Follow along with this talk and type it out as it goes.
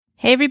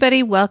Hey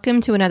everybody, welcome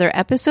to another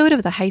episode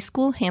of the High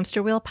School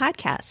Hamster Wheel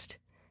podcast.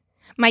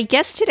 My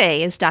guest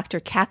today is Dr.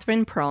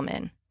 Catherine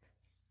Pearlman.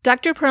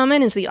 Dr. Pearlman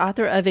is the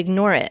author of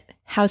Ignore It: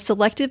 How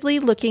Selectively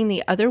Looking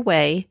the Other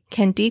Way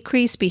Can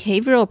Decrease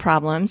Behavioral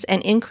Problems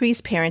and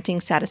Increase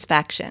Parenting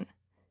Satisfaction.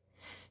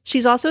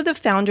 She's also the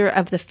founder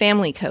of The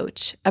Family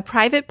Coach, a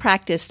private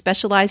practice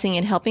specializing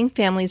in helping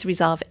families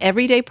resolve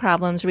everyday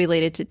problems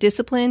related to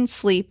discipline,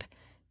 sleep,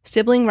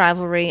 sibling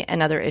rivalry,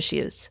 and other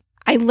issues.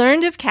 I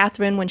learned of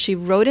Catherine when she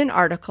wrote an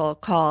article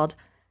called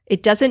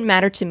 "It Doesn't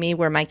Matter to Me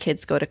Where My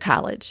Kids Go to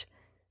College."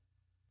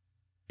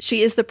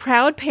 She is the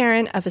proud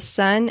parent of a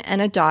son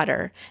and a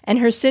daughter, and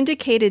her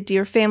syndicated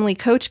Dear Family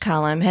Coach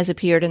column has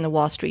appeared in the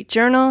Wall Street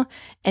Journal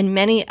and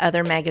many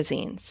other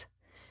magazines.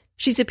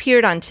 She's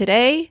appeared on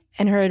Today,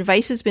 and her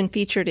advice has been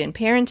featured in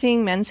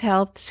Parenting, Men's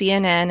Health,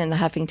 CNN, and the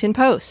Huffington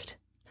Post.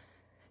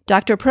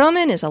 Dr.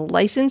 Pearlman is a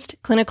licensed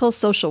clinical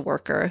social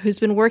worker who's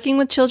been working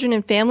with children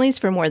and families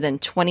for more than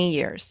 20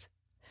 years.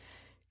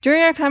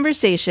 During our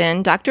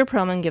conversation, Dr.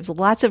 Pearlman gives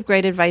lots of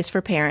great advice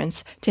for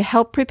parents to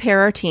help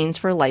prepare our teens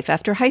for life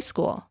after high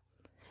school.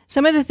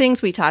 Some of the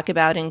things we talk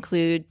about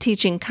include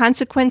teaching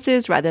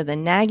consequences rather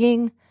than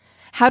nagging,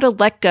 how to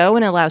let go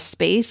and allow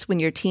space when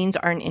your teens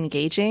aren't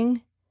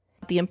engaging,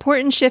 the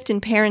important shift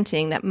in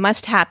parenting that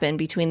must happen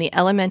between the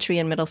elementary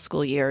and middle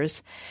school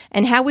years,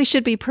 and how we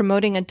should be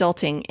promoting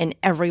adulting in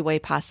every way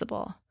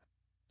possible.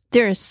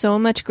 There is so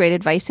much great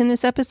advice in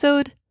this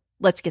episode.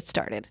 Let's get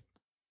started.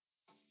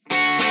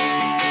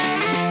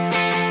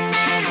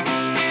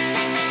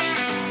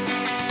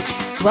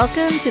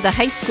 Welcome to the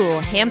High School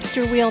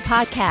Hamster Wheel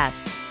podcast.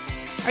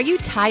 Are you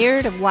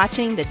tired of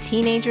watching the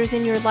teenagers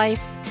in your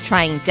life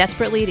trying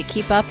desperately to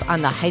keep up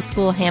on the high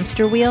school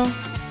hamster wheel?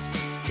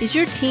 Is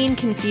your teen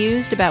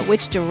confused about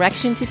which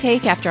direction to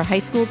take after high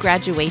school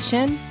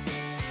graduation?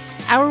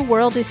 Our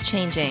world is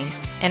changing,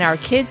 and our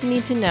kids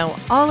need to know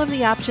all of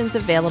the options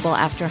available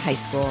after high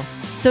school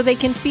so they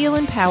can feel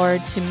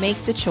empowered to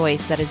make the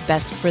choice that is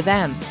best for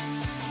them.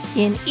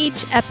 In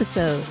each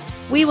episode,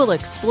 we will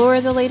explore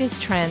the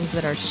latest trends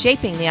that are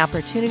shaping the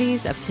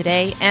opportunities of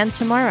today and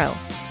tomorrow.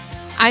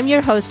 I'm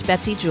your host,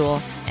 Betsy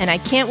Jewell, and I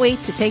can't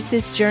wait to take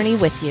this journey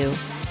with you.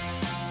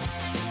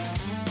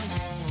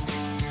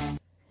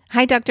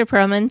 Hi, Dr.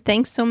 Pearlman.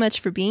 Thanks so much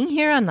for being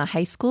here on the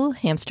High School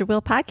Hamster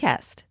Wheel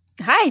podcast.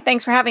 Hi,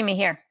 thanks for having me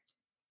here.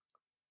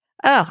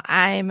 Oh,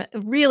 I'm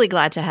really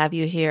glad to have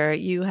you here.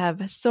 You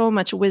have so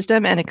much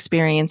wisdom and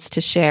experience to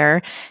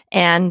share.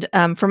 And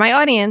for my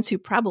audience who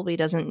probably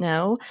doesn't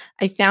know,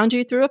 I found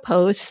you through a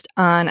post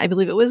on, I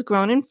believe it was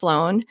Grown and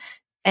Flown.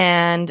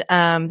 And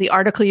the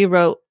article you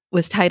wrote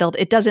was titled,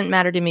 "It Doesn't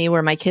Matter to Me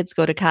Where My Kids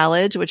Go to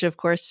College," which of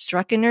course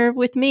struck a nerve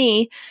with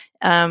me.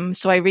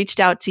 So I reached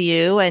out to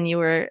you and you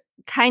were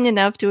kind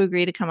enough to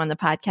agree to come on the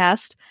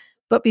podcast.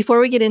 But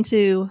before we get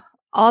into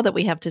all that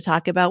we have to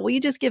talk about, will you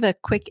just give a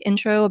quick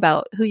intro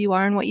about who you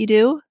are and what you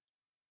do?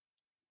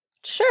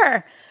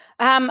 Sure.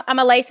 I'm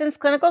a licensed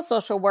clinical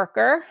social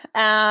worker,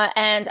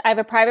 and I have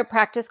a private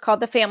practice called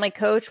The Family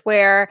Coach,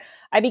 where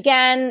I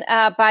began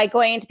by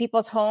going into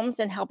people's homes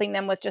and helping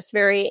them with just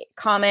very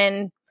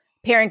common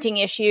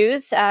parenting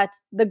issues.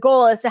 The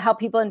goal is to help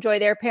people enjoy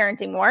their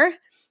parenting more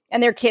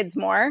and their kids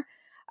more.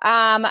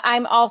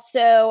 I'm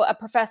also a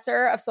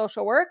professor of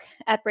social work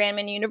at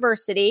Brandman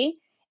University,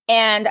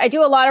 and I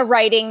do a lot of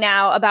writing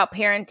now about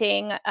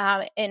parenting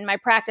in my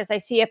practice. I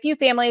see a few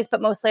families,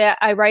 but mostly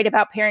I write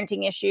about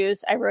parenting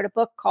issues. I wrote a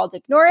book called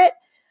Ignore It,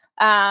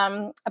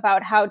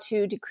 about how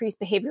to decrease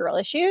behavioral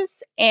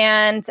issues.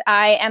 And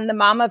I am the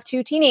mom of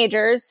two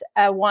teenagers,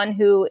 one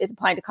who is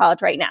applying to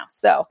college right now.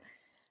 So,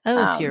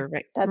 so you're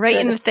right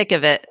in the thick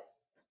of it.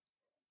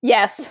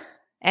 Yes.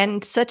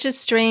 And such a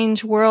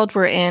strange world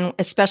we're in,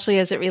 especially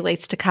as it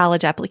relates to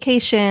college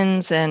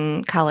applications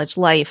and college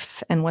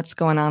life and what's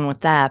going on with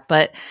that.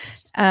 But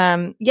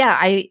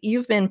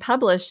you've been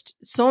published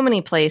so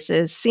many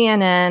places: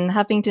 CNN,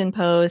 Huffington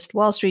Post,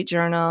 Wall Street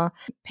Journal,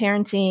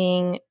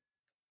 Parenting.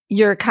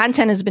 Your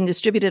content has been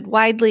distributed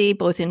widely,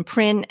 both in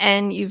print,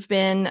 and you've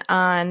been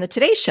on the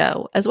Today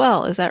Show as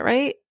well. Is that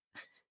right?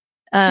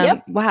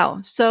 Yep. Wow.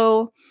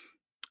 So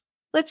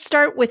let's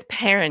start with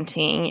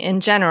parenting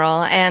in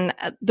general and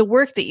the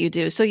work that you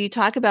do. So you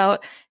talk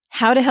about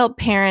how to help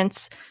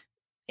parents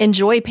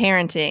enjoy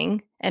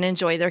parenting and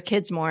enjoy their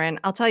kids more.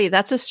 And I'll tell you,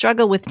 that's a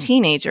struggle with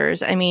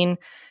teenagers. I mean,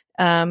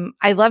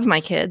 I love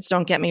my kids,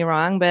 don't get me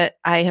wrong, but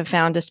I have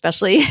found,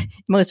 especially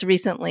most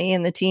recently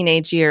in the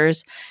teenage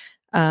years,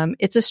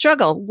 it's a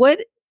struggle.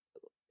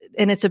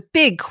 And it's a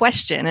big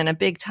question and a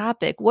big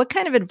topic. What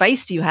kind of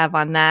advice do you have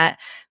on that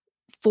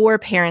for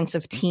parents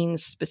of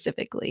teens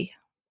specifically?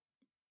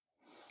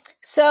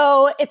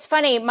 So it's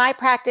funny. My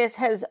practice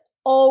has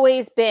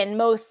always been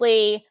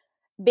mostly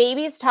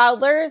babies,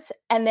 toddlers,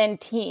 and then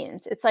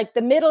teens. It's like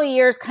the middle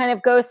years kind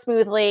of go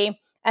smoothly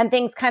and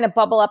things kind of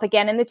bubble up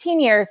again in the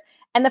teen years.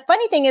 And the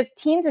funny thing is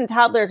teens and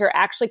toddlers are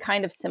actually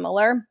kind of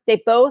similar.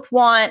 They both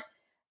want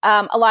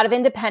a lot of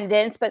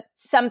independence, but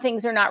some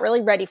things are not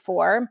really ready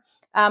for.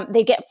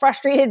 They get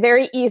frustrated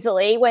very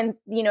easily when,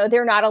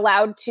 they're not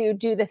allowed to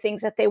do the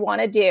things that they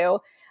want to do.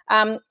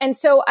 And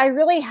so I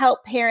really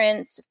help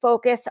parents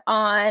focus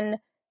on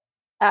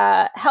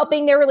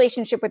helping their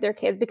relationship with their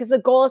kids, because the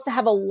goal is to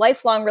have a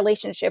lifelong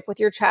relationship with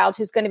your child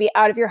who's going to be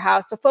out of your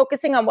house. So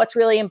focusing on what's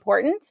really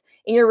important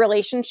in your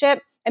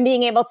relationship and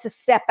being able to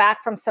step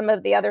back from some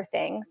of the other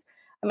things.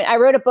 I mean, I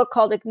wrote a book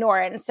called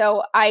Ignore It. And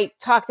so I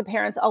talk to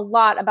parents a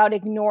lot about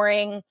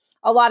ignoring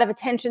a lot of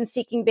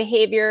attention-seeking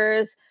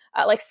behaviors,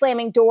 like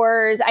slamming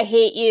doors, I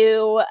hate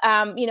you,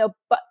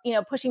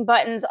 pushing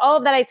buttons, all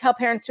of that I tell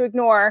parents to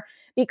ignore,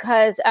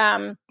 because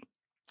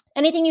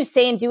anything you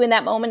say and do in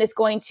that moment is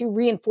going to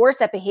reinforce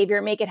that behavior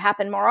and make it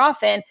happen more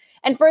often.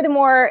 And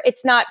furthermore,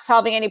 it's not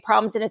solving any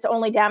problems and it's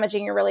only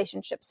damaging your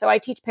relationship. So I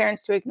teach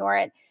parents to ignore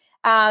it.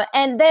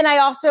 And then I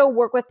also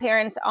work with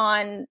parents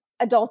on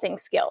adulting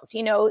skills.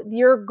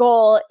 Your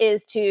goal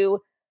is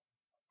to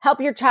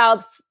help your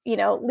child,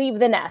 leave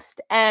the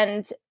nest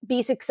and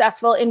be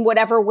successful in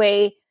whatever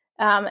way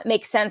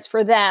makes sense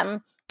for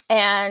them,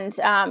 and,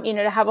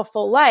 to have a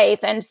full life.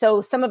 And so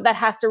some of that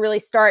has to really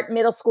start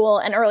middle school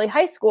and early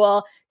high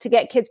school to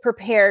get kids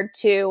prepared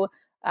to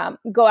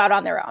go out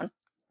on their own.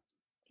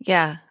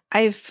 Yeah.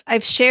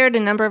 I've shared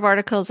a number of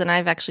articles, and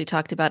I've actually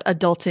talked about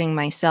adulting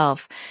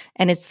myself.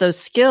 And it's those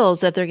skills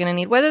that they're going to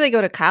need, whether they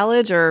go to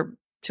college or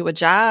to a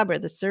job or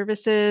the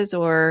services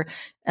or,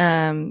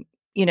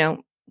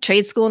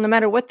 trade school, no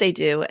matter what they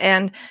do.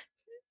 And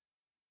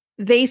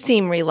they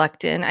seem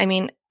reluctant. I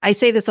mean, I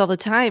say this all the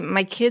time.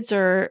 My kids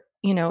are,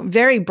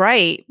 very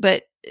bright,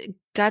 but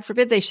God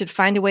forbid they should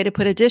find a way to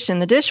put a dish in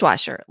the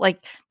dishwasher,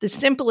 like the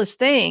simplest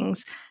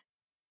things.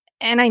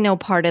 And I know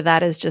part of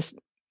that is just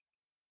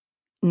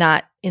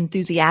not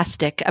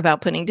enthusiastic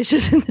about putting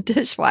dishes in the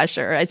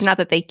dishwasher. It's not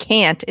that they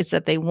can't, it's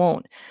that they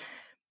won't.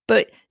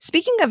 But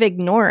speaking of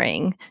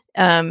ignoring,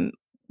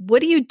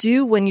 what do you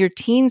do when your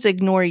teens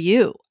ignore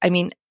you? I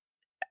mean,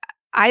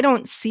 I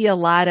don't see a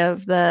lot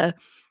of the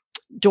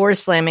door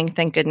slamming,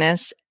 thank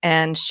goodness,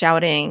 and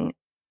shouting.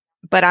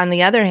 But on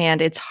the other hand,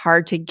 it's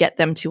hard to get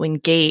them to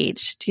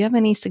engage. Do you have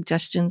any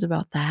suggestions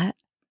about that?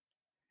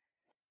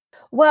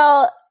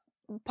 Well,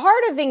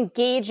 part of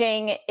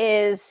engaging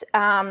is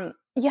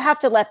you have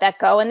to let that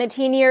go. In the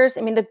teen years,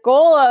 I mean, the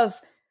goal of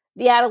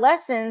the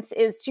adolescence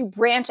is to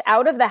branch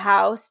out of the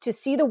house, to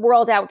see the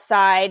world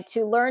outside,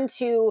 to learn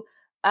to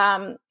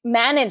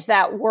manage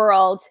that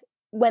world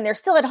when they're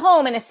still at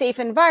home in a safe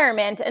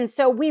environment. And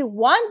so we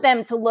want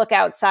them to look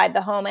outside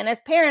the home. And as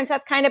parents,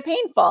 that's kind of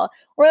painful.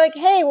 We're like,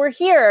 hey, we're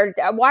here.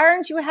 Why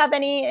aren't you have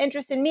any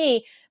interest in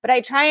me? But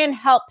I try and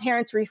help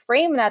parents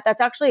reframe that.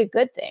 That's actually a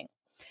good thing.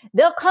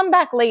 They'll come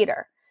back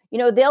later.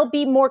 They'll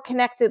be more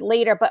connected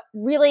later, but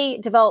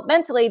really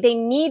developmentally, they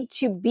need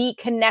to be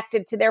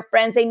connected to their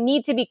friends. They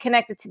need to be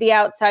connected to the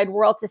outside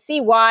world to see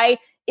why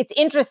it's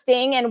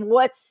interesting and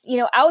what's,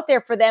 out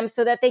there for them,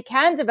 so that they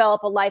can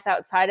develop a life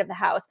outside of the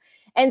house.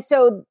 And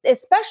so,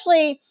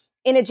 especially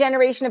in a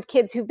generation of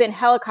kids who've been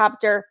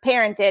helicopter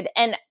parented,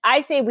 and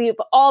I say we've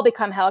all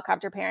become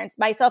helicopter parents,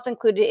 myself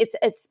included,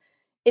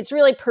 it's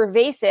really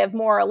pervasive,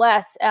 more or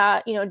less,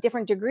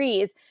 different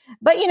degrees.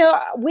 But,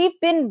 we've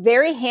been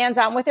very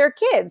hands-on with our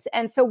kids.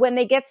 And so when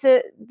they get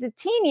to the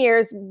teen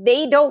years,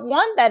 they don't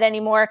want that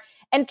anymore.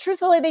 And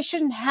truthfully, they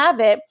shouldn't have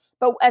it.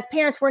 But as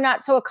parents, we're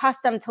not so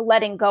accustomed to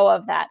letting go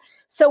of that.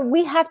 So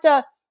we have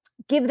to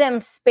give them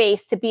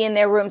space to be in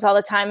their rooms all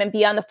the time and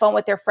be on the phone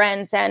with their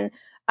friends and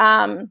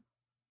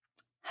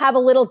have a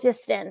little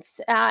distance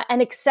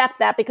and accept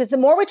that, because the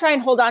more we try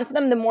and hold on to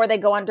them, the more they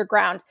go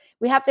underground.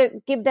 We have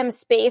to give them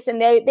space, and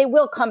they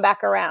will come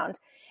back around.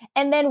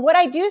 And then what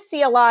I do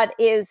see a lot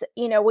is,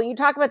 when you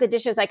talk about the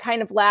dishes, I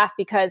kind of laugh,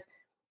 because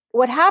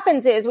what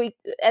happens is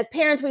as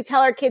parents, we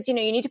tell our kids, you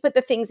need to put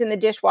the things in the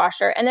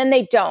dishwasher, and then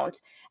they don't.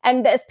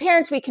 And as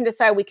parents, we can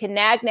decide we can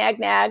nag,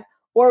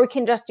 or we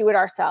can just do it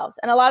ourselves.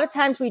 And a lot of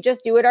times we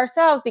just do it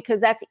ourselves because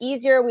that's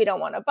easier. We don't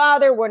want to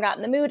bother. We're not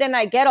in the mood. And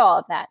I get all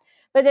of that.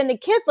 But then the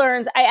kid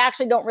learns, I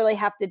actually don't really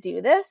have to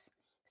do this,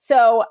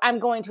 so I'm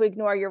going to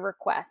ignore your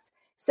requests.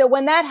 So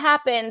when that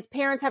happens,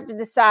 parents have to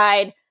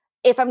decide,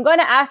 if I'm going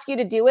to ask you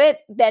to do it,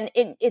 then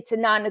it's a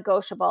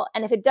non-negotiable.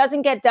 And if it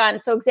doesn't get done,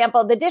 so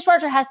example, the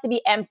dishwasher has to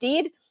be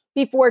emptied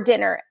before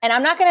dinner. And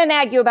I'm not going to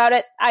nag you about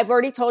it. I've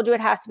already told you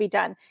it has to be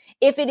done.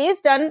 If it is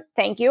done,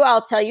 thank you.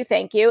 I'll tell you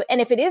thank you. And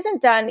if it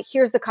isn't done,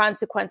 here's the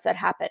consequence that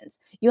happens.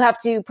 You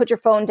have to put your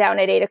phone down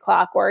at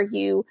 8:00, or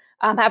you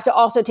have to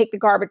also take the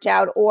garbage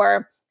out,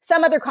 or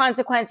some other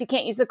consequence. You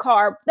can't use the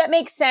car. That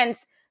makes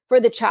sense for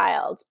the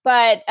child.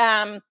 But,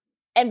 and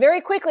very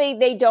quickly,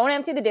 they don't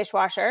empty the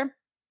dishwasher.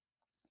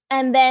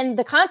 And then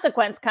the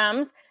consequence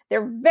comes.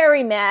 They're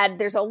very mad.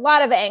 There's a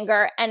lot of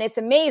anger. And it's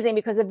amazing,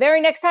 because the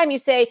very next time you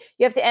say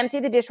you have to empty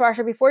the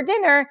dishwasher before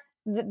dinner,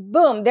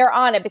 boom, they're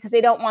on it, because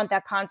they don't want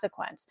that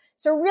consequence.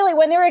 So really,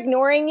 when they're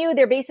ignoring you,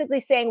 they're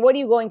basically saying, what are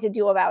you going to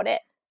do about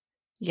it?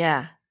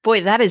 Yeah.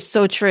 Boy, that is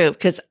so true.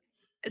 Because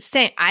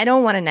I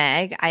don't want to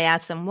nag. I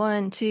ask them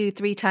 1, 2,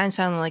 3 times.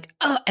 And I'm like,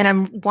 oh, and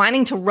I'm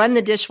wanting to run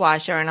the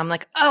dishwasher. And I'm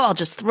like, oh, I'll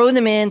just throw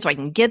them in so I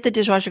can get the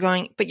dishwasher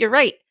going. But you're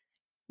right.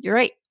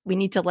 We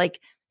need to,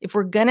 if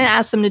we're going to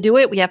ask them to do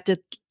it, we have to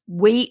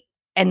wait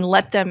and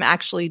let them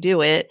actually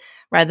do it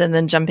rather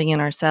than jumping in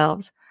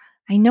ourselves.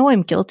 I know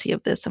I'm guilty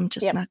of this. I'm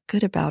just not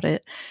good about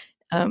it.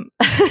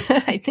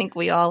 I think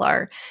we all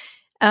are.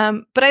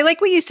 But I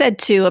like what you said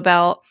too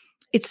about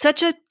it's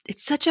such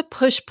a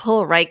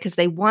push-pull, right? Because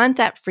they want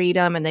that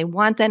freedom and they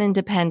want that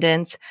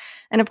independence.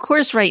 And of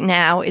course, right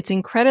now, it's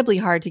incredibly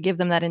hard to give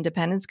them that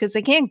independence because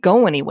they can't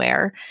go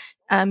anywhere.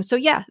 So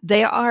yeah,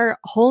 they are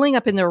holding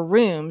up in their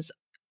rooms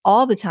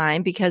all the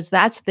time because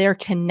that's their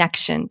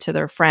connection to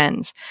their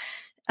friends.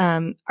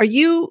 Are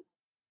you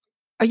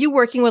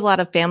working with a lot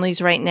of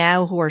families right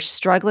now who are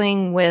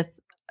struggling with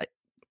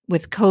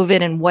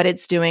COVID and what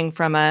it's doing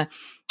from a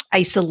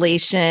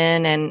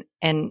isolation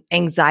and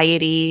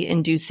anxiety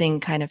inducing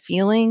kind of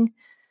feeling?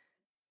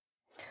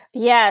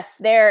 Yes,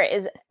 there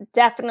is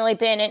definitely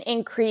been an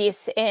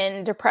increase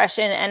in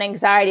depression and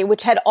anxiety,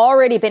 which had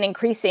already been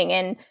increasing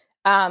in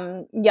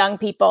young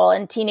people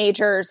and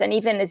teenagers, and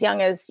even as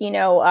young as,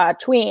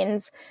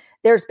 tweens.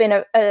 There's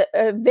been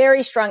a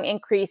very strong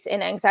increase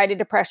in anxiety,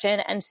 depression,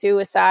 and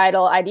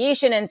suicidal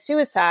ideation and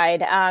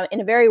suicide in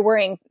a very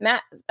worrying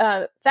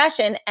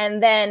fashion.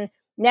 And then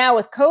now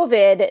with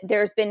COVID,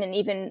 there's been an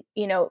even,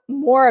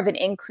 more of an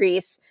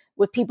increase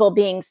with people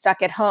being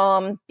stuck at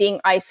home, being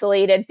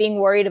isolated, being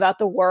worried about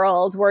the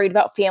world, worried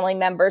about family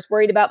members,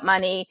 worried about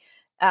money,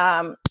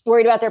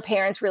 worried about their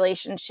parents'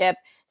 relationship.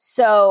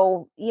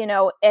 So,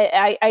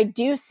 I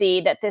do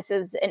see that this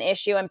is an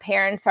issue and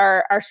parents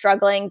are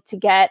struggling to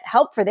get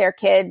help for their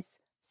kids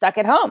stuck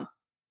at home.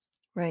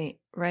 Right,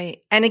 right.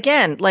 And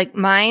again, like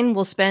mine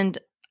will spend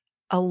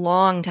a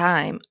long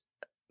time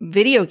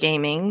video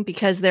gaming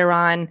because they're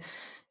on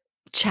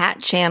chat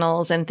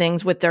channels and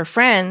things with their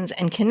friends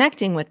and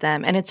connecting with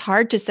them. And it's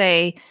hard to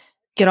say,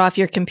 get off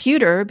your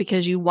computer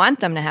because you want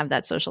them to have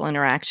that social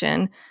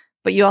interaction.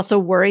 But you also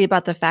worry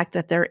about the fact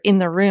that they're in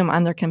the room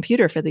on their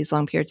computer for these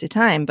long periods of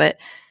time. But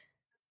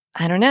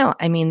I don't know.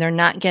 I mean, they're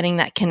not getting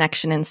that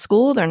connection in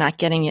school. They're not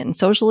getting it in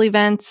social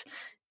events.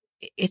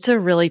 It's a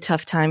really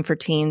tough time for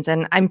teens.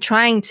 And I'm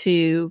trying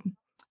to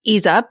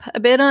ease up a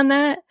bit on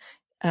that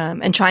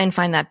and try and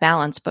find that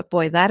balance. But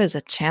boy, that is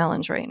a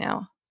challenge right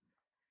now.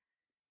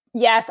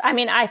 Yes. I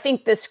mean, I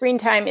think the screen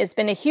time has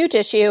been a huge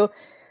issue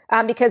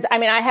because, I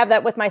have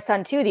that with my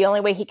son too. The only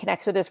way he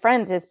connects with his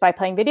friends is by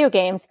playing video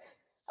games.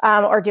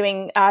 Or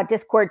doing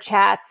Discord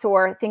chats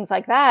or things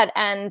like that.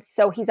 And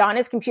so he's on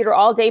his computer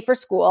all day for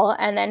school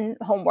and then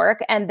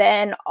homework and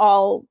then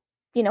all,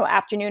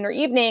 afternoon or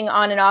evening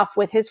on and off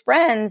with his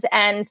friends.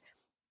 And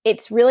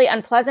it's really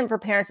unpleasant for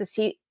parents to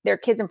see their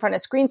kids in front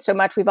of screens so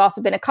much. We've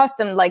also been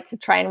accustomed to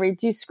try and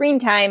reduce screen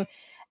time.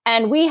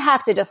 And we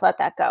have to just let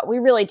that go. We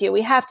really do.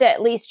 We have to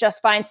at least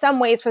just find some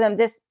ways for them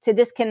to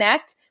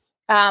disconnect,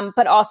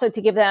 but also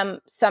to give them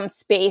some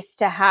space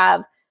to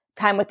have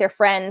time with their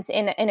friends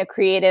in a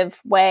creative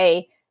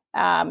way.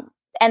 And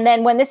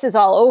then when this is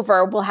all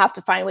over, we'll have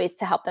to find ways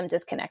to help them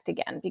disconnect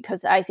again,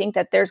 because I think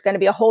that there's going to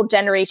be a whole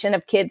generation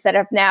of kids that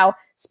have now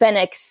spent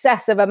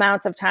excessive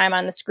amounts of time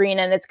on the screen,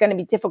 and it's going to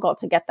be difficult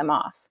to get them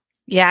off.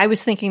 Yeah, I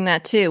was thinking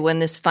that too. When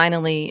this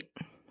finally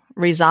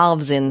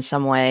resolves in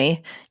some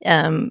way,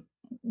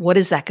 what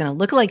is that going to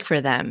look like for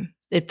them?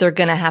 If they're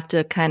going to have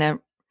to kind of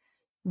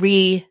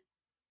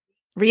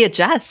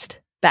readjust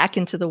back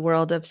into the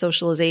world of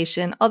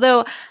socialization.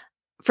 Although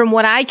from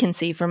what I can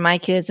see from my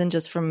kids and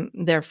just from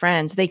their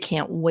friends, they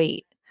can't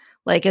wait.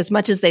 Like as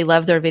much as they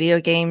love their video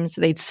games,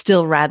 they'd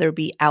still rather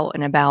be out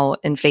and about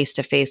and face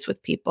to face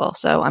with people.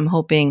 So I'm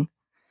hoping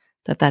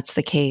that that's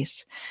the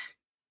case.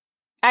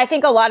 I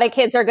think a lot of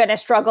kids are going to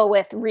struggle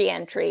with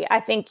reentry. I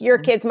think your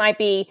kids might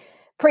be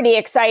pretty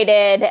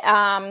excited.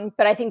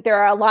 But I think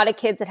there are a lot of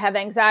kids that have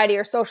anxiety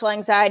or social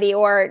anxiety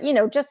or,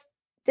 just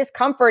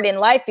discomfort in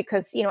life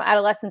because,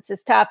 adolescence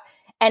is tough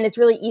and it's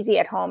really easy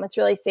at home. It's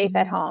really safe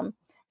at home.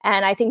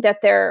 And I think that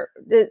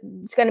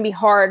it's going to be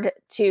hard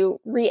to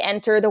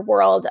re-enter the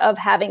world of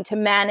having to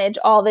manage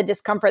all the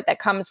discomfort that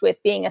comes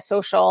with being a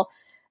social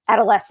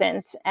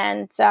adolescent.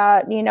 And,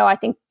 I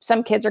think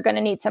some kids are going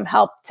to need some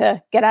help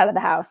to get out of the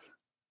house.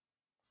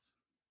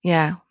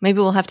 Yeah, maybe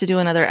we'll have to do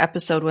another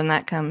episode when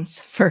that comes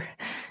for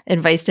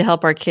advice to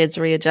help our kids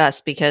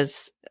readjust,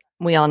 because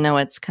we all know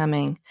it's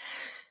coming.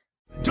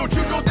 Don't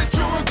you know that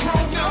you're a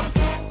grown-up?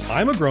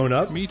 I'm a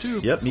grown-up. Me too.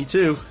 Yep, me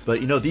too. But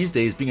these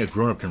days, being a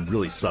grown-up can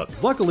really suck.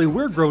 Luckily,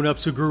 we're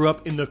grown-ups who grew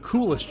up in the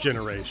coolest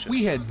generation.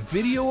 We had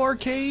video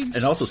arcades.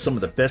 And also some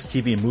of the best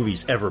TV and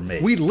movies ever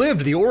made. We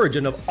lived the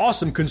origin of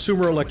awesome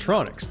consumer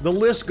electronics. The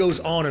list goes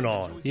on and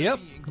on. Yep,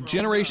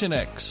 Generation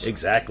X.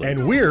 Exactly.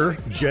 And we're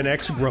Gen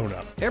X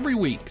grown-up. Every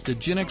week, the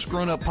Gen X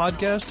Grown Up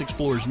podcast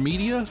explores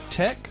media,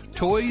 tech,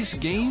 toys,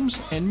 games,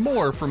 and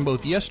more from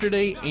both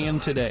yesterday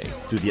and today.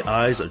 Through the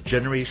eyes of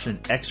Generation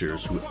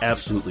Xers who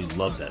absolutely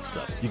love that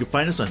stuff. You can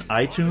find us on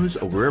iTunes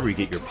or wherever you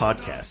get your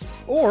podcasts.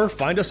 Or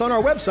find us on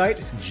our website,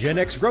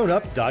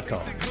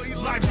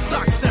 genxgrownup.com. Life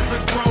sucks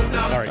as a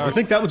grown-up. All right, you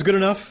think that was good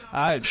enough?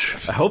 I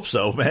hope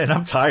so, man.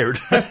 I'm tired.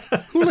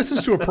 Who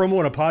listens to a promo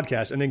on a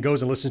podcast and then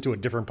goes and listens to a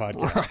different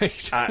podcast?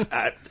 Right.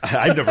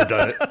 I've never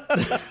done it.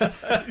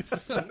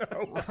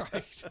 No.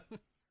 Right.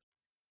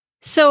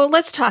 So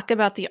let's talk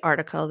about the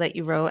article that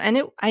you wrote.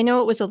 And I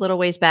know it was a little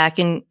ways back,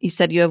 and you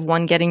said you have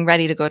one getting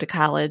ready to go to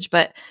college,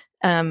 but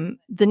the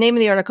name of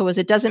the article was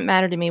 "It Doesn't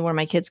Matter to Me Where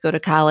My Kids Go to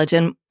College."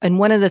 And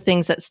one of the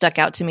things that stuck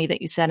out to me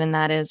that you said in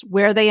that is,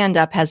 "Where they end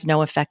up has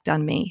no effect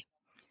on me."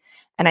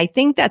 And I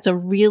think that's a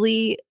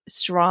really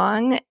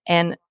strong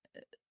and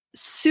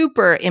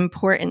super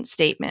important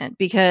statement,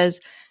 because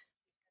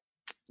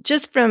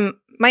just from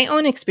my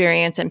own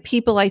experience and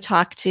people I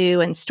talk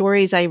to and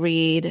stories I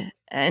read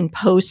and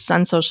posts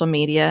on social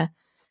media,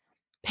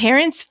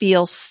 parents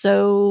feel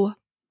so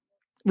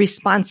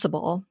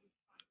responsible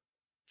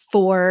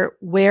for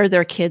where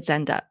their kids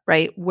end up,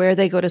 right? Where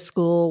they go to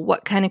school,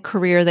 what kind of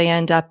career they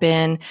end up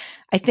in.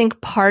 I think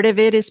part of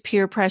it is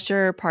peer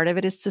pressure, part of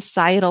it is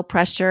societal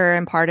pressure,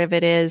 and part of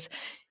it is,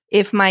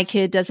 if my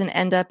kid doesn't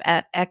end up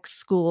at X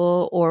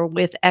school or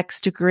with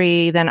X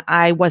degree, then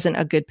I wasn't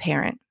a good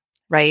parent,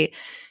 right?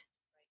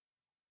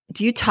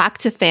 Do you talk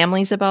to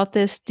families about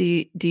this?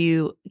 Do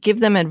you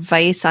give them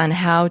advice on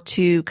how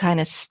to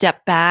kind of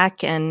step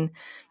back and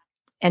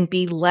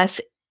be less,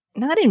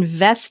 not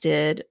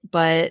invested,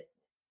 but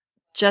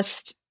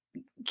just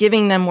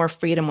giving them more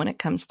freedom when it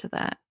comes to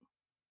that?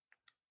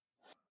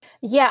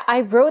 Yeah,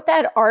 I wrote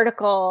that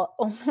article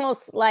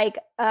almost like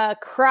a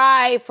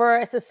cry for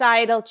a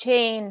societal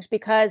change,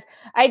 because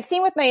I'd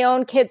seen with my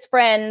own kids'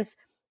 friends,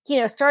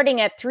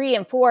 starting at 3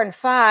 and 4 and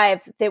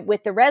 5, that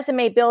with the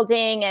resume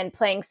building and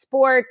playing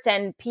sports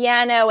and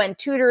piano and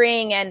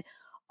tutoring and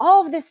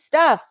all of this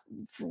stuff,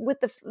 with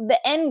the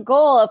end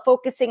goal of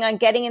focusing on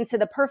getting into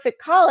the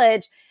perfect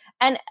college.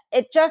 And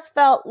it just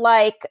felt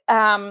like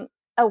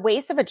a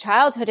waste of a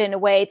childhood in a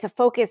way to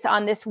focus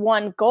on this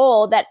one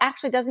goal that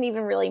actually doesn't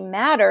even really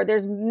matter.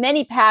 There's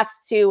many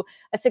paths to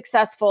a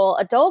successful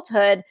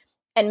adulthood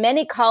and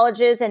many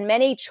colleges and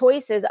many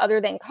choices other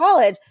than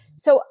college.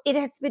 So it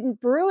has been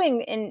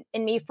brewing in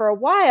me for a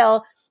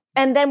while.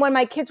 And then when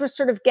my kids were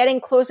sort of getting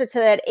closer to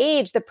that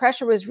age, the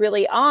pressure was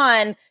really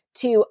on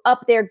to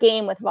up their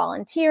game with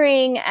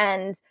volunteering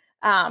and,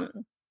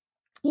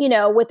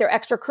 with their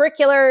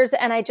extracurriculars.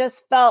 And I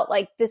just felt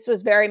like this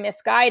was very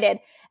misguided.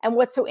 And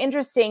what's so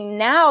interesting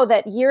now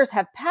that years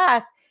have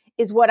passed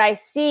is what I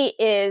see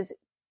is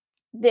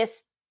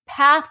this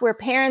path where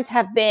parents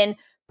have been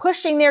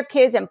pushing their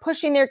kids and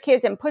pushing their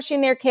kids and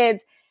pushing their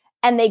kids.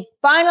 And they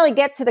finally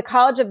get to the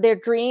college of their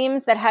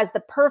dreams that has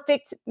the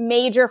perfect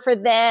major for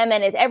them.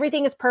 And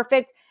everything is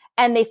perfect.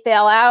 And they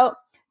fail out.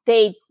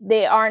 They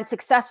aren't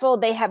successful.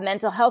 They have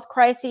mental health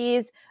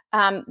crises.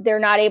 They're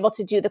not able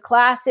to do the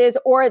classes,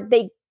 or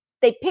they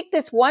picked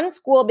this one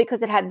school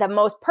because it had the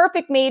most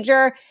perfect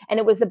major and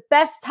it was the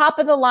best top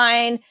of the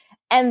line.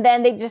 And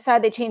then they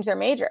decide they change their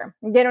major.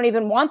 They don't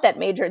even want that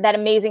major, that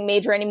amazing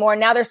major anymore.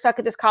 Now they're stuck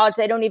at this college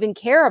they don't even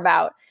care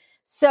about.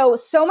 So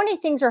many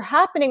things are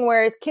happening,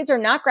 whereas kids are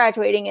not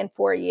graduating in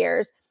 4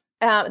 years.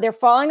 They're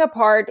falling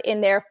apart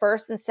in their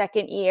first and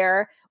second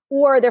year,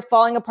 or they're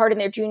falling apart in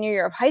their junior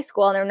year of high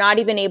school, and they're not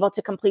even able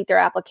to complete their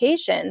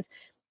applications.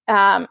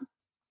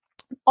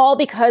 All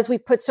because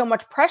we've put so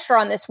much pressure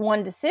on this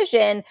one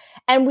decision,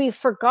 and we've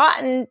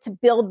forgotten to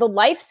build the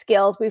life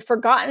skills. We've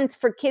forgotten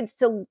for kids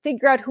to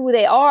figure out who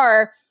they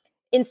are.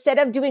 Instead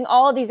of doing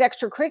all of these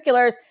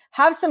extracurriculars,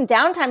 have some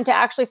downtime to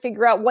actually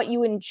figure out what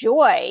you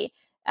enjoy.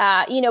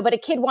 But a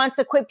kid wants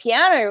to quit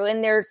piano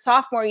in their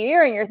sophomore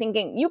year, and you're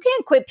thinking, you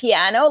can't quit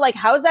piano. Like,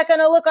 how's that going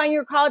to look on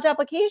your college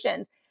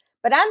applications?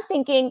 But I'm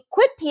thinking,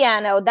 quit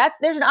piano.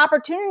 There's an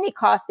opportunity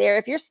cost there.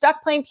 If you're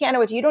stuck playing piano,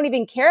 which you don't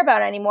even care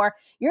about anymore,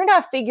 you're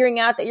not figuring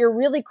out that you're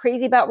really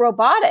crazy about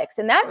robotics,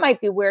 and that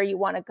might be where you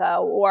want to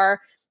go.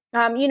 Or,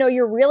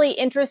 you're really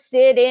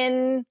interested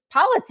in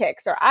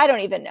politics, or I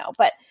don't even know.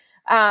 But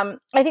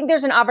I think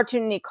there's an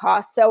opportunity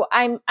cost. So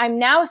I'm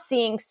now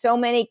seeing so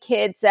many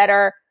kids that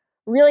are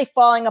really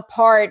falling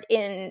apart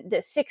in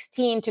the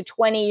 16 to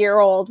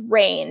 20-year-old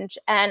range.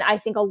 And I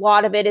think a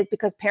lot of it is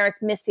because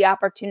parents miss the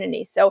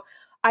opportunity. So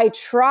I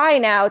try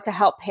now to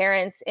help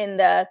parents in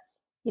the,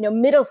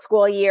 middle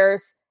school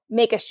years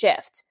make a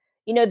shift.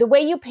 The way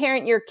you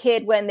parent your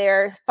kid when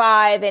they're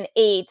 5 and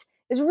 8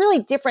 is really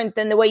different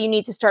than the way you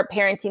need to start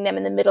parenting them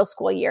in the middle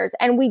school years.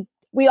 And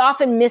we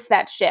often miss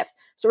that shift.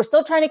 So we're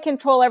still trying to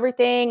control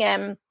everything,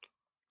 and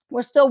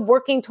we're still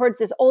working towards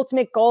this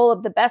ultimate goal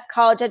of the best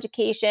college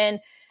education.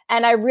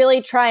 And I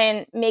really try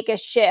and make a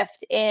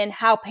shift in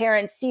how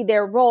parents see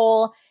their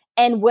role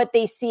and what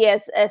they see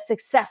as a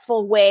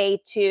successful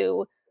way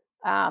to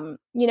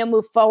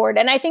move forward.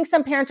 And I think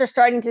some parents are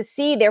starting to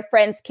see their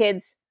friends'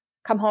 kids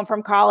come home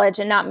from college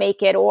and not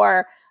make it,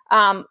 or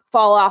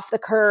fall off the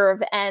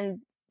curve. And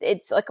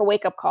it's like a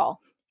wake-up call.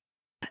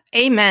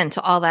 Amen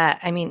to all that.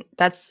 I mean,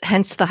 that's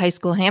hence the high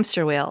school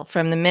hamster wheel.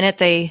 From the minute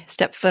they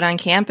step foot on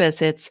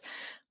campus, it's,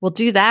 we'll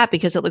do that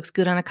because it looks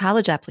good on a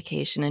college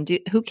application. And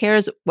who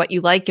cares what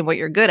you like and what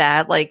you're good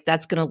at? Like,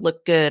 that's going to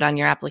look good on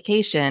your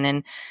application.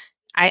 And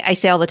I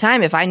say all the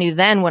time, if I knew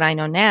then what I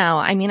know now,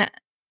 I mean,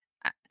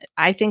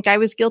 I think I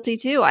was guilty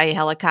too. I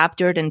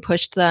helicoptered and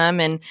pushed them.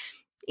 And,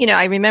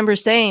 I remember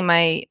saying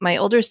my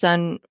older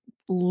son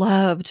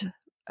loved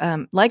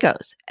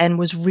Legos and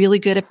was really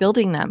good at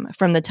building them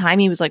from the time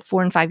he was like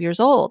 4 and 5 years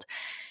old.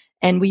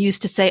 And we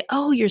used to say,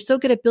 oh, you're so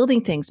good at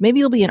building things. Maybe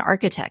you'll be an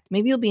architect.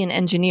 Maybe you'll be an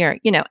engineer,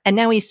 and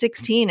now he's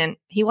 16 and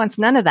he wants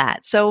none of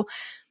that. So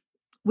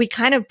we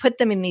kind of put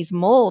them in these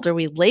molds, or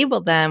we label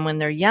them when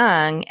they're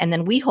young, and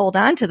then we hold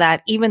on to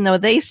that, even though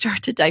they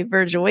start to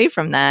diverge away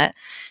from that.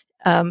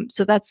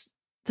 So that's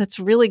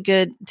really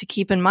good to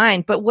keep in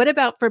mind. But what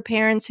about for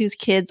parents whose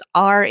kids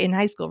are in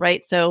high school,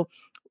 right? So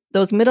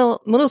those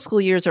middle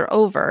school years are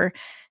over,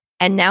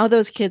 and now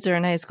those kids are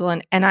in high school.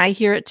 And I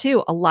hear it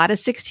too. A lot of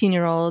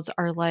 16-year-olds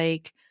are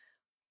like,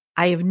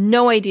 I have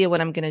no idea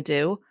what I'm going to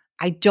do.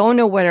 I don't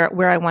know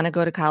where I want to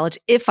go to college,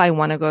 if I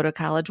want to go to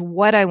college,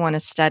 what I want to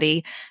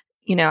study.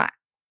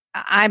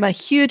 I'm a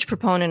huge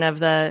proponent of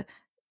the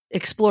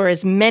explore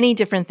as many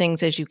different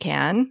things as you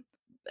can.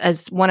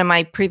 As one of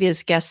my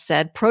previous guests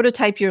said,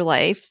 prototype your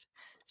life.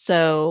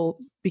 So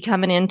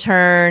become an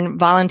intern,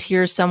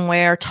 volunteer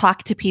somewhere,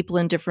 talk to people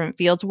in different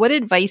fields. What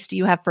advice do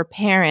you have for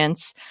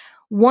parents?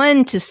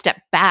 One, to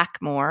step back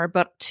more,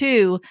 but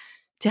two,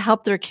 to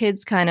help their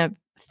kids kind of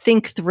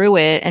think through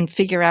it and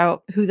figure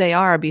out who they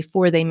are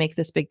before they make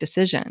this big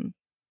decision?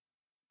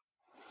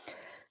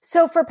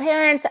 So for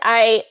parents,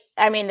 I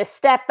mean, the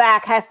step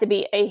back has to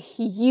be a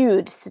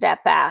huge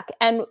step back.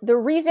 And the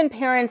reason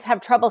parents have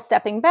trouble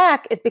stepping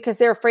back is because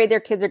they're afraid their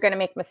kids are going to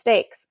make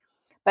mistakes.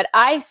 But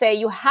I say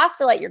you have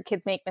to let your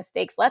kids make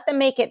mistakes. Let them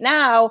make it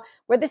now,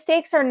 where the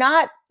stakes are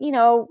not,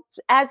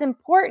 as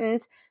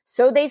important.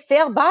 So they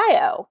fail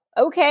bio.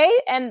 Okay.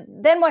 And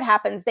then what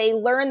happens? They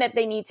learn that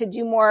they need to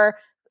do more,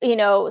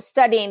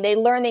 studying. They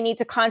learn they need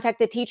to contact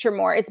the teacher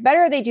more. It's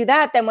better they do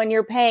that than when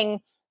you're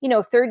paying,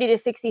 $30,000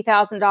 to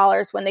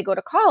 $60,000 when they go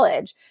to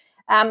college.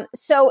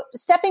 So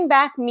stepping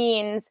back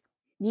means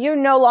you're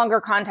no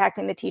longer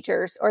contacting the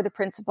teachers or the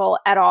principal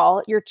at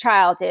all. Your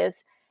child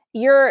is.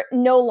 You're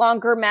no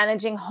longer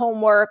managing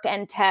homework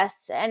and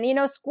tests. And,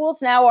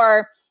 schools now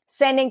are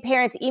sending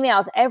parents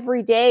emails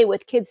every day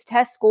with kids'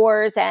 test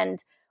scores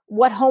and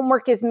what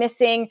homework is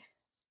missing.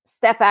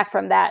 Step back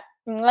from that.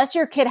 Unless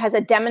your kid has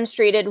a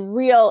demonstrated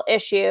real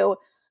issue,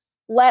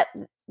 let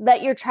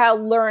your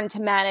child learn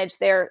to manage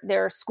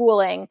their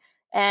schooling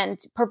and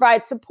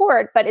provide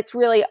support, but it's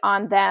really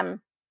on them.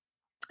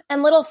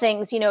 And little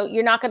things,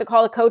 you're not going to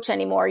call the coach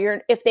anymore.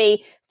 If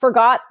they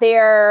forgot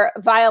their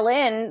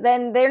violin,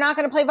 then they're not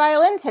going to play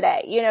violin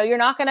today. You're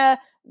not going to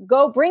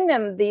go bring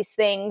them these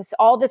things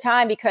all the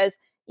time because,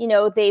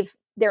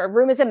 their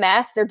room is a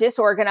mess. They're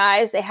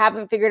disorganized. They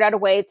haven't figured out a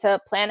way to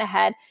plan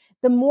ahead.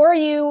 The more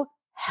you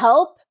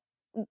help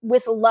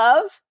with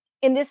love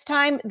in this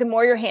time, the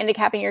more you're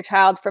handicapping your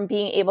child from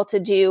being able to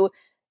do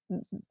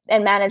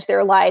and manage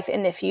their life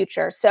in the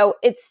future. So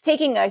it's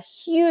taking a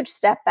huge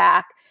step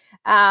back.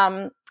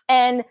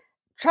 And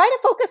try to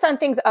focus on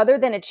things other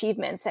than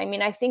achievements. I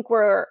mean, I think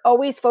we're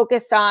always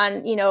focused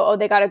on,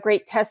 they got a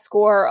great test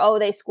score. Oh,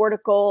 they scored a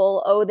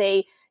goal. Oh,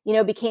 they,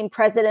 became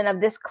president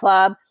of this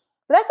club.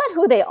 But that's not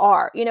who they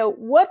are.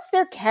 What's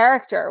their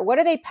character? What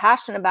are they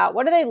passionate about?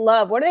 What do they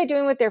love? What are they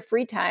doing with their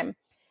free time?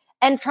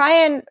 And try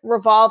and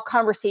revolve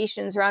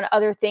conversations around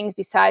other things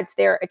besides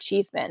their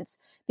achievements.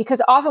 Because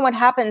often what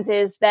happens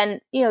is then,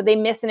 they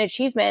miss an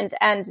achievement,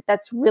 and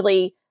that's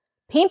really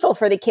painful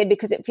for the kid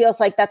because it feels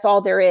like that's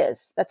all there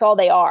is. That's all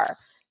they are.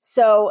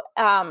 So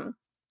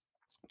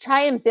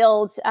try and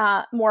build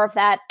more of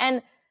that.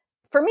 And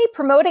for me,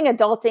 promoting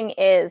adulting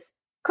is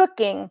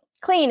cooking,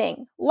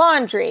 cleaning,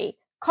 laundry,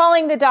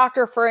 calling the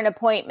doctor for an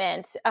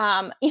appointment.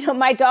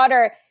 My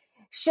daughter,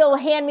 she'll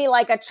hand me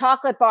like a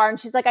chocolate bar and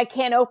she's like, I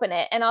can't open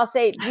it. And I'll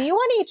say, do you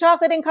want to eat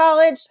chocolate in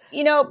college?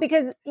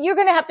 Because you're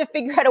going to have to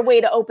figure out a way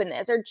to open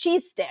this. Or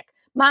cheese stick.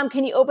 Mom,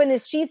 can you open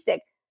this cheese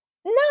stick?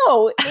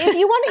 No, if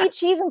you want to eat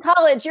cheese in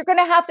college, you're going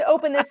to have to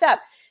open this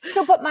up.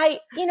 So, but my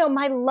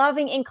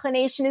loving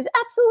inclination is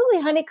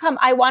absolutely, honey, come.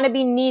 I want to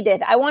be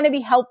needed. I want to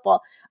be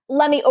helpful.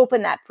 Let me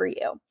open that for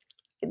you.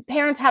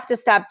 Parents have to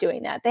stop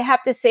doing that. They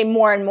have to say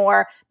more and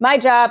more, my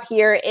job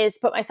here is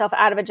put myself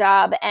out of a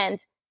job and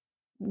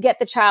get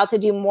the child to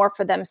do more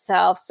for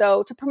themselves.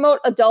 So to promote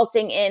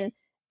adulting in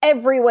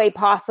every way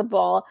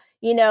possible,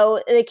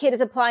 the kid is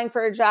applying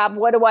for a job.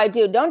 What do I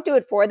do? Don't do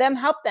it for them.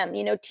 Help them,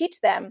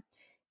 teach them.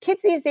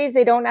 Kids these days,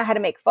 they don't know how to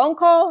make phone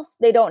calls.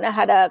 They don't know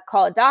how to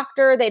call a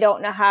doctor. They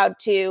don't know how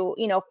to,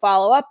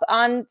 follow up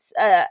on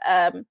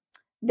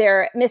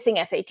their missing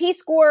SAT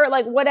score,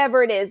 like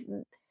whatever it is.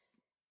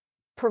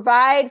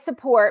 Provide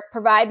support,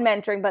 provide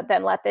mentoring, but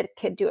then let the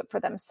kid do it for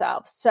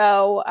themselves.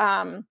 So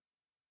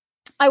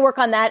I work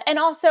on that, and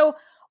also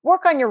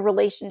work on your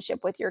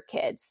relationship with your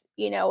kids.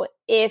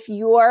 If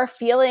you're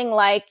feeling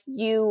like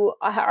you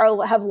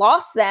have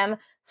lost them,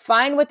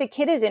 find what the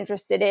kid is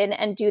interested in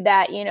and do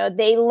that.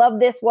 They love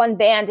this one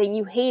band and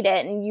you hate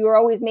it and you're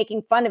always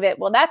making fun of it.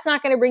 Well, that's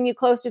not going to bring you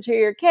closer to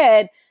your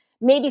kid.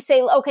 Maybe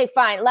say, okay,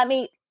 fine. Let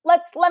me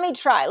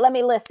try. Let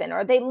me listen.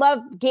 Or they love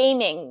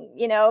gaming,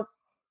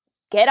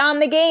 get on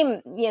the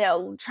game,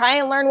 try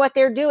and learn what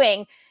they're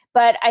doing.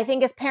 But I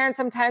think as parents,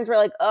 sometimes we're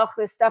like, oh,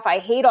 this stuff, I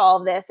hate all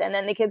of this. And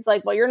then the kid's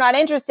like, well, you're not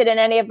interested in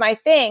any of my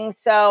things.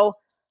 So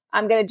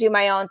I'm going to do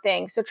my own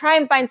thing. So try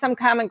and find some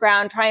common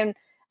ground,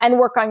 and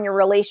work on your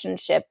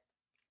relationship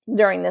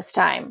during this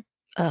time.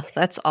 Oh,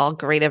 that's all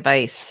great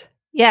advice.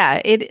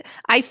 Yeah,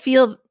 I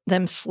feel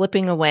them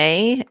slipping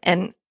away,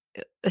 and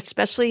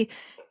especially,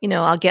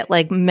 I'll get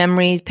like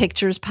memory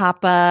pictures pop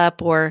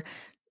up, or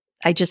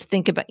I just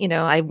think about,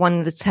 I have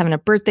one that's having a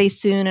birthday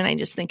soon, and I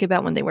just think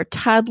about when they were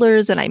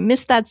toddlers, and I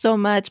miss that so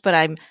much, but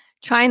I'm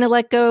trying to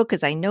let go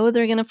because I know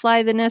they're going to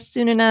fly the nest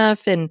soon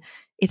enough. And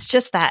it's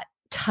just that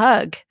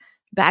tug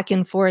back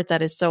and forth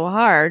that is so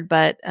hard.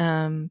 But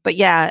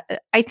yeah,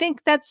 I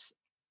think that's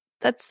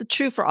the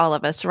truth for all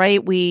of us,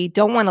 right? We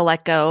don't want to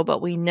let go,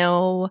 but we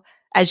know,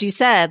 as you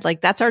said,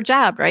 like that's our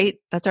job, right?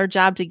 That's our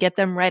job to get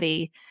them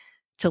ready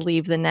to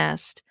leave the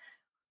nest.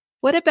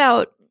 What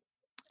about,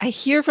 I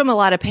hear from a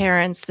lot of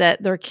parents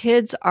that their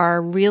kids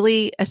are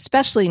really,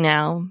 especially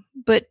now,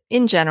 but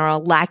in general,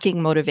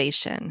 lacking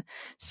motivation.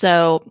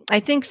 So I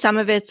think some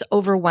of it's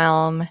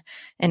overwhelm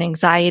and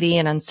anxiety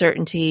and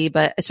uncertainty,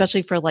 but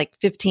especially for like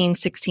 15,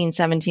 16,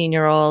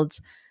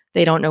 17-year-olds,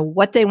 they don't know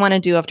what they want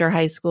to do after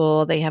high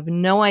school. They have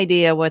no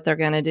idea what they're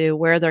going to do,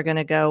 where they're going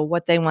to go,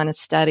 what they want to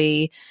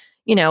study.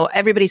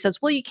 Everybody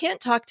says, well, you can't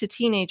talk to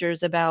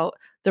teenagers about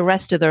the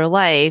rest of their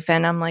life.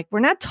 And I'm like, we're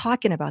not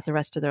talking about the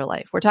rest of their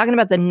life. We're talking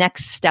about the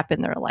next step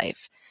in their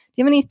life. Do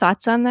you have any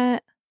thoughts on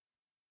that?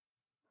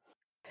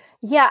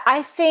 Yeah,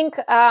 I think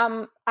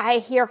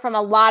I hear from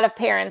a lot of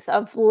parents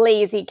of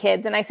lazy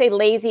kids. And I say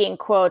lazy in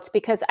quotes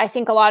because I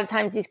think a lot of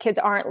times these kids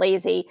aren't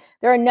lazy.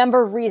 There are a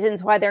number of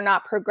reasons why they're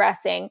not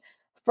progressing.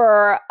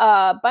 For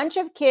a bunch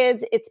of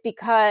kids, it's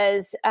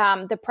because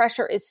the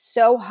pressure is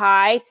so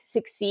high to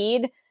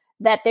succeed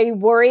that they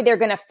worry they're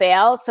going to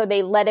fail. So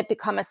they let it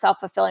become a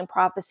self-fulfilling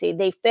prophecy.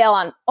 They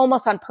fail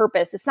almost on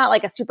purpose. It's not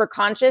like a super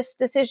conscious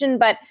decision,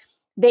 but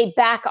they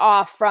back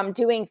off from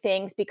doing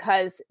things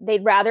because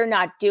they'd rather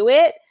not do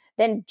it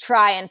than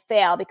try and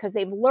fail, because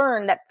they've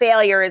learned that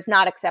failure is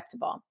not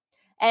acceptable.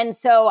 And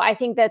so I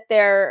think that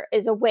there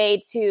is a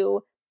way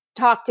to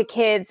talk to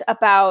kids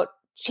about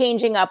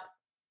changing up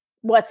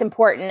what's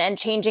important and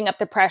changing up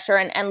the pressure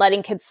and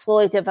letting kids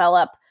slowly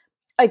develop,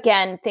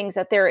 again, things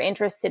that they're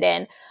interested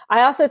in.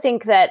 I also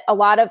think that a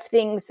lot of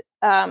things,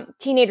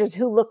 teenagers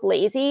who look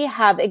lazy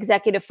have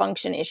executive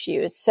function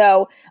issues.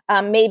 So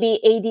maybe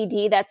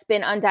ADD that's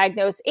been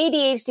undiagnosed.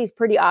 ADHD is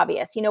pretty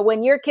obvious.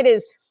 When your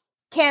kid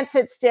can't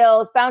sit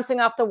still, is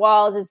bouncing off the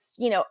walls, is,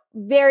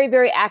 very,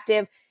 very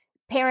active,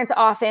 parents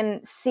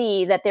often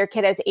see that their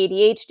kid has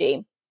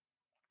ADHD.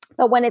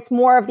 But when it's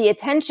more of the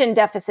attention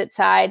deficit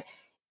side,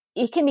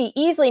 it can be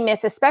easily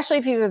missed, especially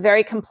if you have a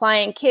very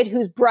compliant kid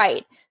who's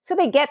bright. So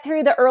they get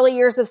through the early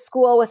years of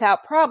school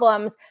without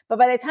problems, but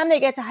by the time they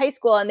get to high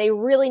school and they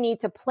really need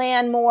to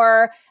plan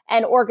more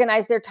and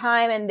organize their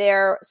time and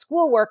their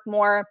schoolwork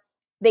more,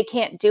 they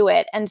can't do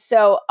it. And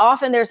so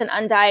often there's an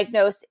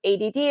undiagnosed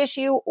ADD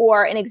issue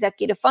or an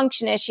executive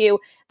function issue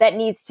that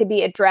needs to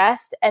be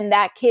addressed. And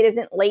that kid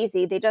isn't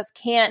lazy. They just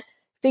can't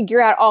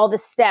figure out all the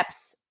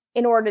steps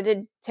in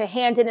order to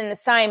hand in an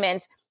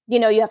assignment.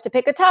 You have to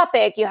pick a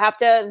topic, you have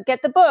to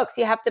get the books,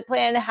 you have to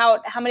plan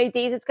how many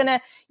days it's going to,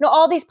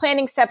 all these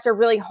planning steps are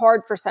really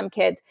hard for some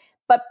kids.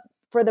 But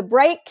for the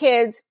bright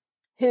kids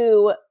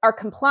who are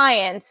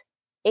compliant,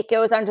 it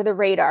goes under the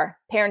radar.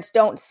 Parents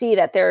don't see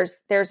that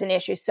there's an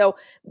issue. So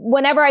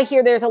whenever I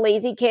hear there's a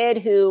lazy kid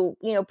who,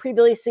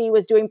 previously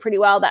was doing pretty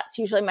well, that's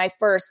usually my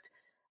first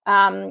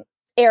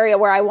area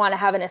where I want to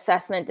have an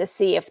assessment to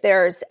see if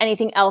there's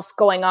anything else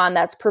going on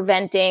that's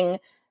preventing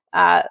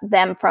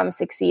them from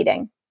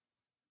succeeding.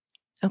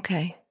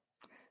 Okay.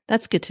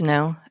 That's good to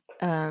know.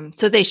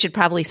 So they should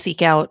probably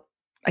seek out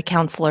a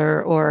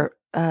counselor or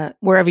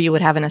wherever you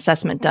would have an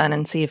assessment done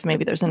and see if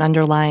maybe there's an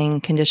underlying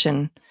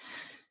condition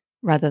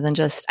rather than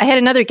just, I had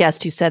another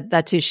guest who said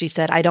that too. She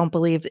said, I don't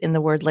believe in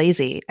the word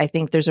lazy. I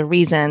think there's a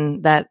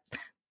reason that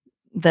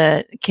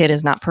the kid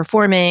is not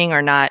performing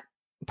or not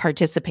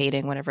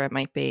participating, whatever it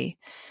might be.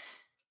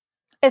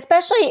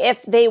 Especially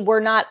if they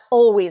were not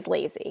always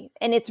lazy.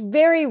 And it's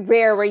very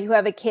rare where you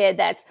have a kid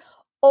that's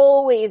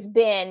always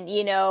been,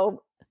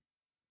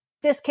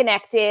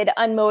 disconnected,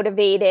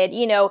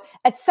 unmotivated,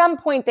 at some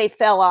point they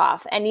fell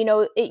off. And,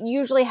 it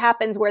usually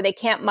happens where they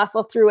can't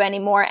muscle through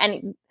anymore.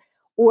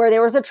 Or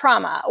there was a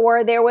trauma,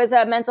 or there was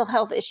a mental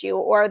health issue,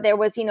 or there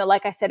was,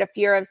 like I said, a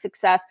fear of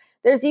success.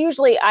 There's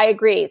usually, I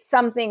agree,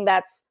 something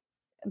that's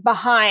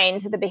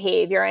behind the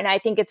behavior. And I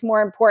think it's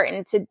more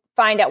important to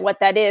find out what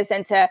that is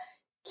than to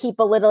keep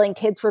belittling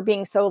kids for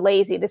being so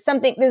lazy. There's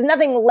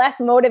nothing less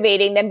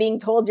motivating than being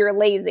told you're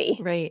lazy.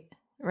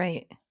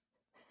 Right.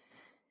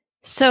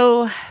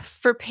 So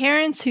for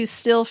parents who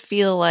still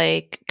feel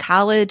like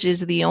college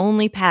is the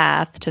only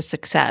path to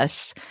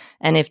success,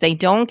 and if they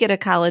don't get a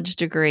college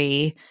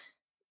degree,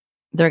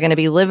 they're going to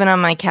be living on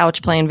my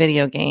couch playing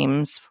video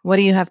games, what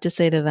do you have to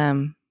say to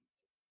them?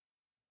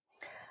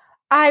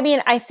 I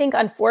mean, I think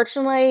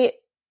unfortunately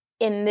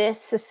in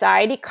this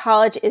society,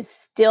 college is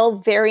still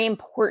very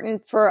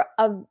important for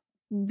a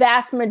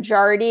vast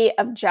majority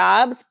of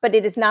jobs, but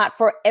it is not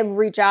for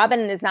every job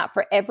and it is not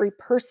for every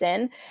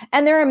person.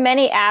 And there are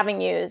many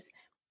avenues.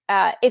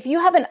 if you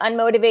have an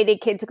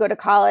unmotivated kid to go to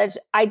college,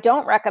 I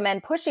don't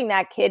recommend pushing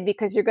that kid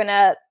because you're going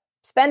to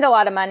spend a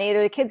lot of money.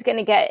 The kid's going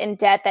to get in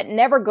debt that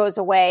never goes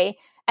away,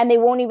 and they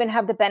won't even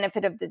have the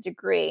benefit of the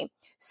degree.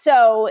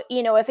 So,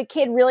 if a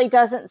kid really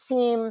doesn't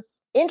seem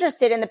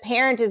interested and the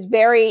parent is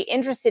very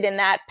interested in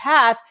that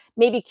path,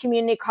 maybe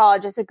community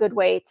college is a good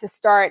way to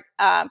start,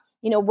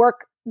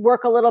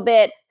 work a little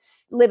bit,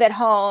 live at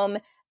home,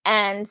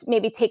 and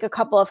maybe take a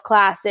couple of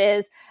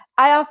classes.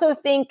 I also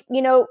think,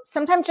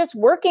 sometimes just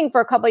working for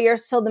a couple of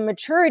years till the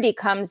maturity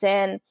comes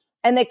in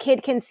and the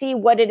kid can see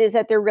what it is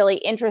that they're really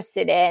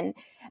interested in.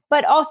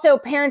 But also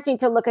parents need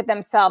to look at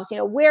themselves,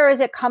 where is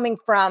it coming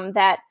from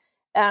that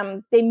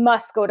they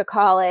must go to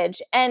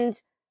college, and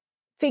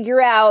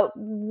figure out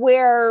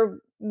where,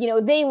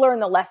 they learn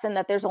the lesson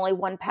that there's only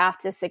one path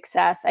to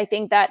success. I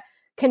think that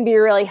can be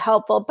really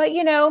helpful. But,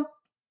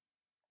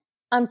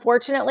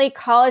 unfortunately,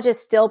 college is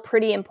still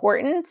pretty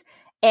important.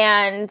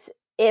 And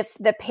if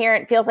the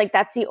parent feels like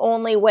that's the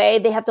only way,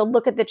 they have to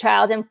look at the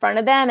child in front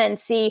of them and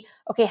see,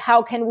 okay,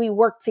 how can we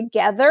work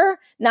together?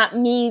 Not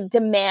me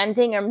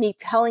demanding or me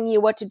telling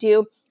you what to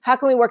do. How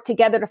can we work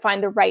together to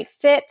find the right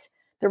fit,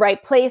 the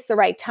right place, the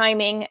right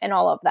timing, and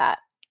all of that?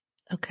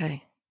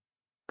 Okay.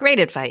 Great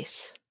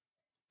advice.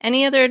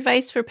 Any other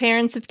advice for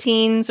parents of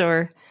teens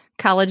or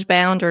college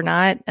bound or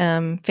not,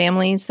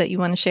 families that you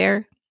want to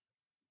share?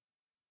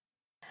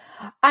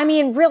 I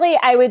mean, really,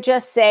 I would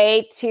just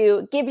say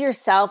to give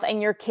yourself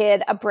and your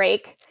kid a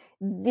break.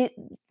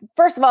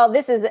 First of all,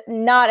 this is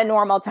not a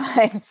normal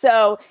time.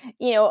 So,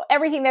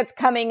 everything that's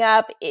coming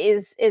up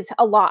is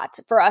a lot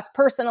for us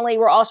personally.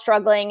 We're all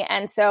struggling.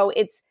 And so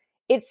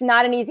it's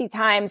not an easy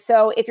time.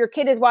 So if your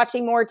kid is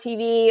watching more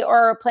TV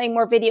or playing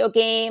more video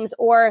games,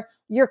 or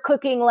you're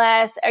cooking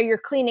less, or you're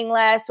cleaning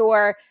less,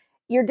 or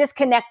you're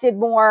disconnected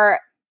more,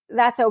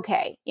 that's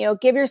okay.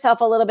 Give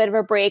yourself a little bit of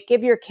a break.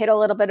 Give your kid a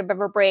little bit of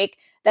a break,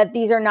 that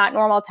these are not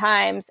normal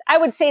times. I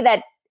would say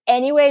that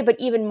anyway, but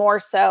even more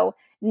so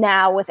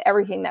now with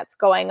everything that's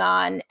going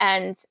on.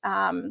 And,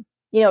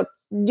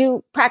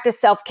 do practice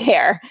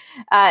self-care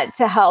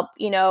to help,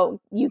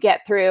 you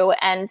get through,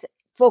 and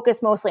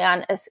focus mostly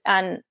on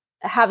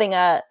having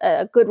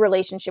a good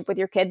relationship with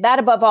your kid. That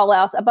above all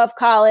else, above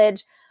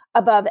college,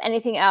 above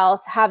anything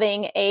else,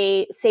 having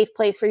a safe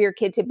place for your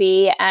kid to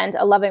be and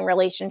a loving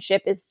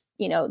relationship is,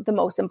 the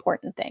most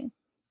important thing.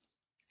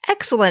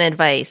 Excellent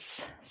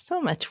advice.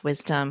 So much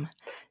wisdom.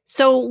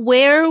 So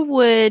where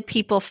would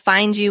people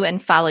find you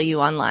and follow you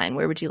online?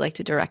 Where would you like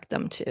to direct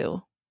them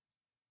to?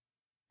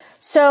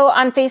 So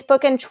on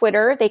Facebook and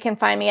Twitter, they can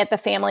find me at The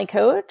Family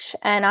Coach.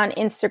 And on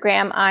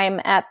Instagram, I'm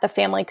at The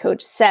Family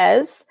Coach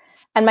Says.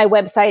 And my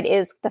website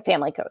is The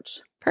Family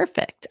Coach.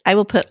 Perfect. I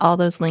will put all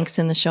those links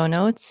in the show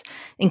notes,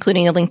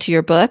 including a link to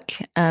your book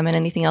and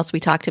anything else we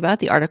talked about,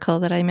 the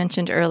article that I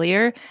mentioned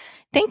earlier.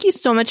 Thank you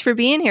so much for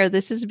being here.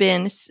 This has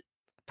been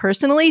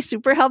personally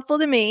super helpful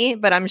to me,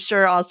 but I'm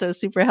sure also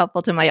super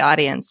helpful to my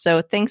audience.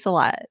 So thanks a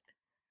lot.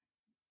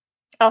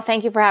 Oh,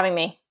 thank you for having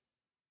me.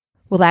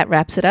 Well, that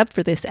wraps it up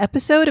for this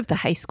episode of the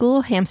High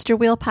School Hamster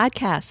Wheel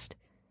Podcast.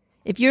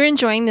 If you're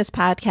enjoying this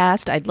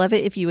podcast, I'd love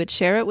it if you would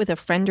share it with a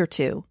friend or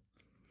two.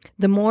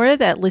 The more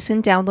that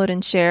listen, download,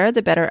 and share,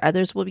 the better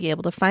others will be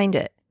able to find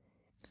it.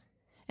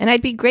 And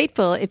I'd be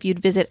grateful if you'd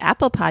visit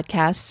Apple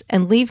Podcasts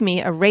and leave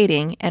me a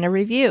rating and a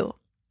review.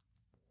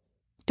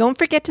 Don't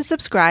forget to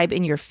subscribe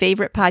in your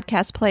favorite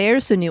podcast player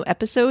so new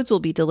episodes will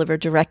be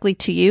delivered directly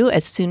to you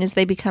as soon as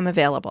they become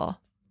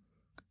available.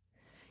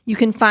 You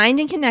can find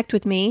and connect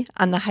with me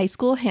on the High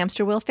School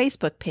Hamster Wheel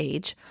Facebook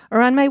page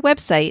or on my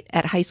website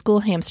at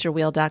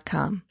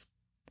highschoolhamsterwheel.com.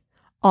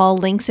 All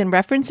links and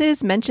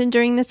references mentioned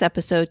during this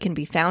episode can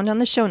be found on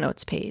the show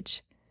notes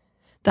page.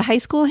 The High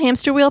School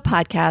Hamster Wheel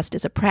Podcast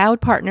is a proud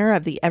partner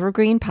of the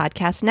Evergreen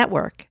Podcast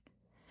Network.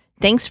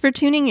 Thanks for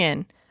tuning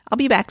in. I'll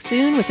be back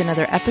soon with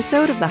another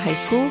episode of the High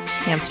School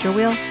Hamster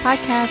Wheel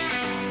Podcast.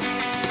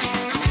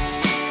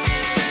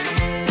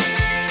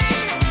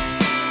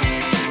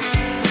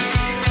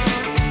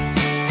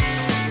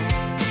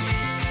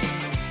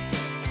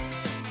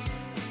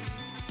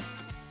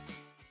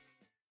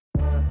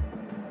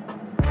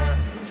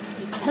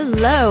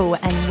 Hello,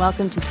 and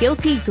welcome to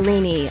Guilty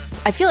Greenie.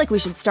 I feel like we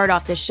should start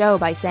off this show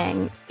by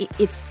saying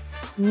it's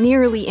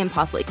nearly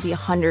impossible to be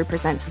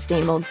 100%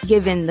 sustainable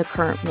given the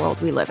current world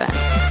we live in.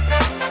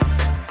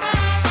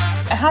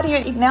 How do you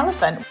eat an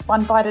elephant?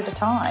 One bite at a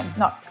time.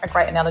 Not a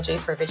great analogy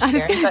for a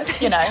vegetarian,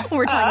 but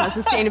We're talking about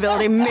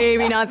sustainability,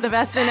 maybe not the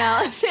best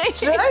analogy.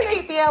 Don't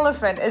eat the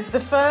elephant is the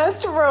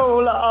first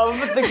rule of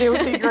the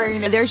Guilty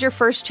Greenie. There's your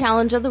first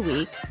challenge of the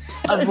week.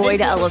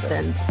 Avoid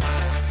elephants.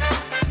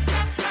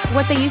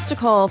 What they used to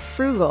call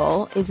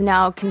frugal is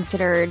now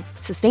considered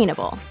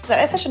sustainable. So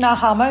it's such an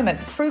aha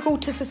moment. Frugal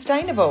to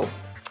sustainable.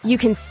 You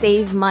can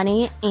save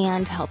money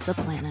and help the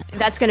planet.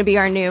 That's going to be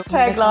our new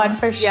tagline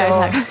for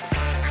sure.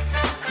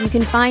 You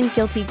can find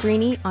Guilty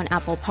Greenie on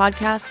Apple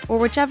Podcasts or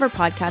whichever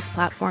podcast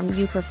platform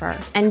you prefer.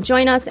 And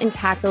join us in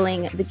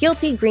tackling the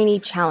Guilty Greenie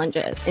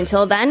challenges.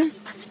 Until then,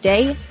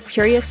 stay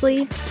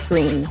curiously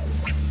green.